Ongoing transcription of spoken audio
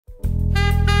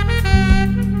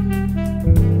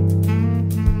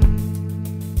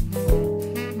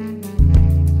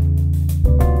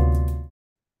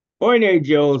Ordinary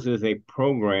Joe's is a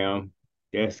program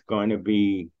that's going to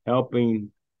be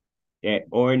helping that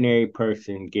ordinary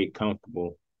person get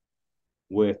comfortable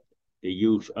with the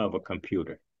use of a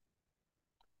computer.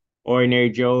 Ordinary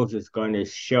Joe's is going to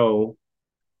show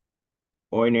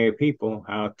ordinary people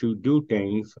how to do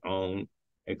things on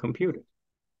a computer.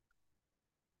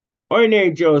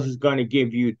 Ordinary Joe's is going to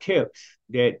give you tips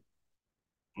that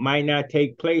might not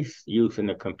take place using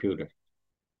a computer.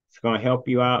 It's going to help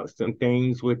you out some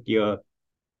things with your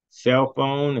cell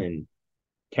phone and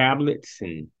tablets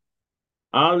and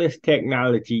all this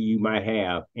technology you might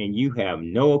have, and you have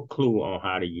no clue on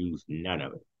how to use none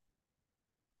of it.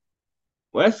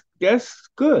 Well, that's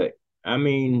good. I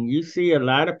mean, you see a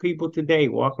lot of people today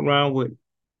walking around with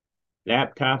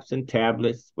laptops and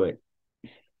tablets, but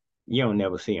you don't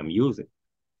never see them use it.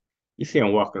 You see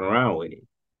them walking around with it.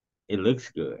 It looks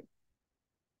good.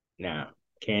 Now,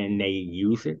 can they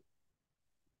use it?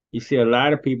 You see a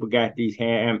lot of people got you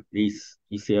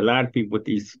see a lot of people with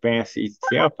these fancy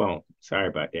cell phones. Sorry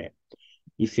about that.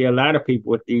 You see a lot of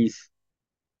people with these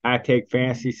high-tech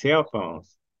fancy cell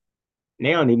phones.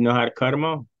 They don't even know how to cut them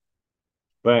on.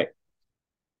 But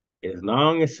as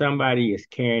long as somebody is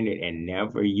carrying it and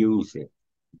never use it,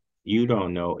 you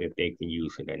don't know if they can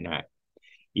use it or not.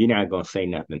 You're not gonna say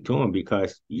nothing to them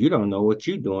because you don't know what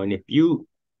you're doing if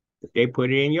they put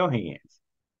it in your hands.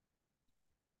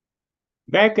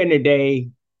 Back in the day,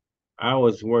 I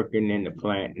was working in the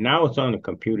plant and I was on the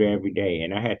computer every day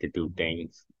and I had to do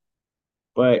things.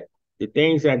 But the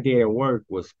things I did at work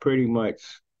was pretty much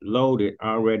loaded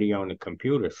already on the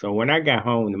computer. So when I got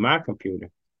home to my computer,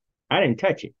 I didn't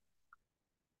touch it.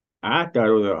 I thought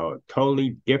it was a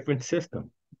totally different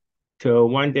system. Till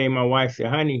one day my wife said,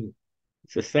 honey,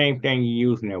 it's the same thing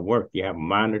you're using at work. You have a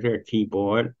monitor, a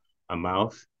keyboard, a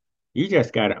mouse. You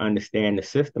just got to understand the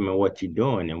system and what you're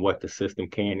doing and what the system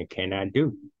can and cannot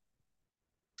do.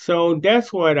 So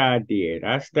that's what I did.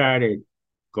 I started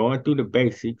going through the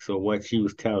basics of what she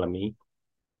was telling me,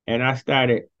 and I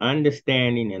started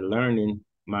understanding and learning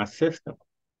my system.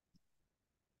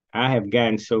 I have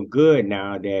gotten so good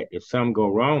now that if something go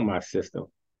wrong with my system,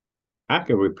 I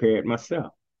can repair it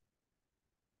myself.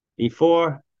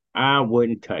 Before, I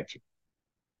wouldn't touch it.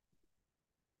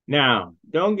 Now,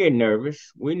 don't get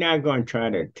nervous. We're not going to try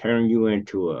to turn you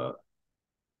into a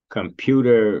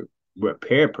computer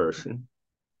repair person,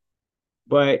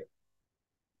 but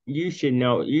you should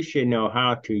know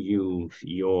how to use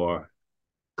your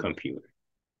computer.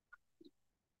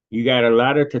 You got a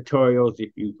lot of tutorials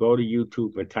if you go to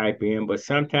YouTube and type in, but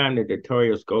sometimes the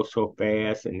tutorials go so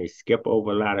fast and they skip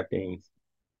over a lot of things.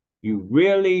 You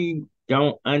really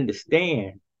don't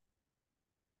understand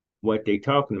what they're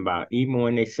talking about, even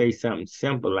when they say something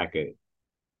simple like a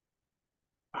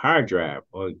hard drive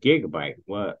or a gigabyte.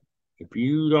 Well, if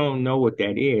you don't know what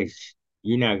that is,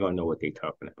 you're not going to know what they're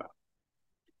talking about.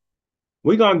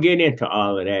 We're going to get into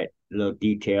all of that little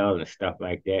detail and stuff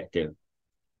like that to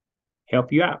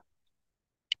help you out.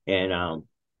 And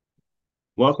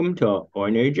welcome to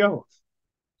Ordinary Joe's.